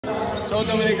So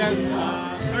Dominykas,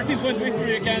 13-point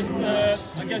victory against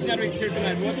Njarðvík here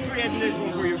tonight. What's creating this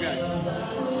one for you guys?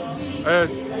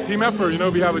 Team effort. You know,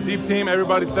 we have a deep team.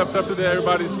 Everybody stepped up today.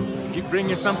 Everybody's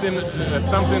bringing something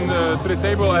to the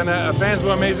table, and fans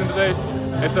were amazing today.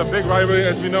 It's a big rivalry,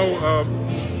 as we know.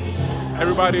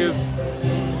 Everybody is.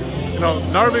 You know,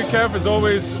 Njarðvík Kef is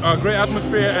always a great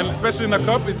atmosphere, and especially in the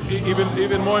cup, it's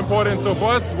even more important. So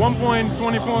for us, 1 point,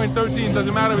 20 point, 13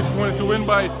 doesn't matter. We just wanted to win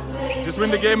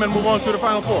the game and move on to the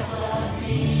Final Four.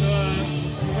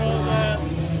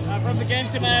 From the game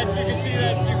tonight, you can see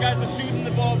that you guys are shooting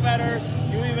the ball better.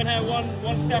 You even have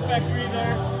one step back three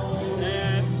there,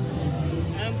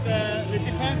 and the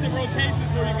defensive rotations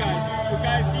for you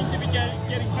guys seem to be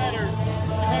getting better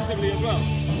defensively as well.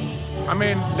 I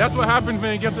mean, that's what happens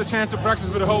when you get the chance to practice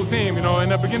with the whole team. You know, in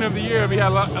the beginning of the year, we had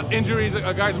a lot of injuries,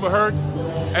 guys were hurt,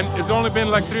 and it's only been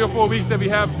like 3 or 4 weeks that we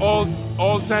have all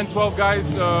 10, 12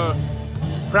 guys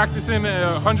practicing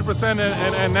 100%,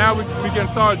 and now we can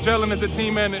start gelling as a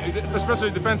team, and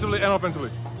especially defensively and offensively.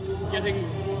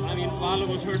 I mean, Vala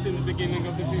was hurt in the beginning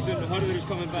of the season. Hörður is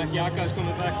coming back. Jaka is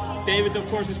coming back. David, of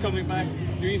course, is coming back.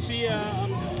 Do you see?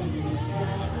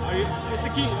 Is the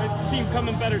team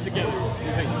coming better together,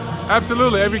 you think?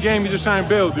 Absolutely. Every game you just try and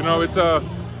build. You know, it's a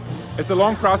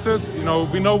long process. You know,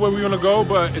 we know where we want to go,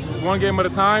 but it's one game at a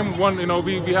time. You know,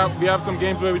 we have some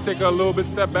games where we take a little bit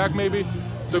step back maybe.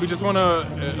 So we just want to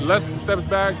less steps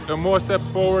back, more steps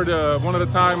forward, one at a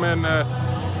time. And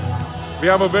we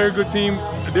have a very good team.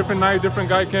 A different night, different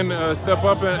guy can step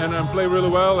up and play really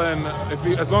well. And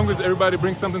as long as everybody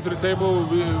brings something to the table,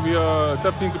 we are a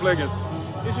tough team to play against.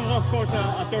 This was, of course,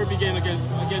 a derby game against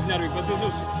Njarðvík, but this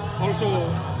was also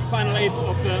final 8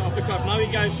 of the cup. Now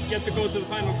you guys get to go to the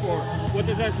Final Four. What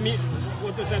does that mean?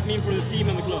 What does that mean for the team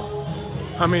and the club?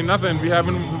 I mean, nothing. We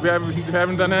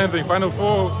haven't done anything. Final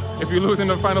Four. If you lose in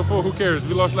the Final Four, who cares?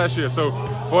 We lost last year. So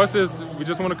for us, we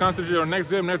just want to concentrate on next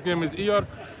game. Next game is eftir,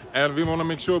 and we want to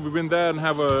make sure we win that and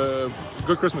have a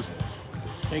good Christmas.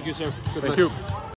 Thank you, sir. Thank you.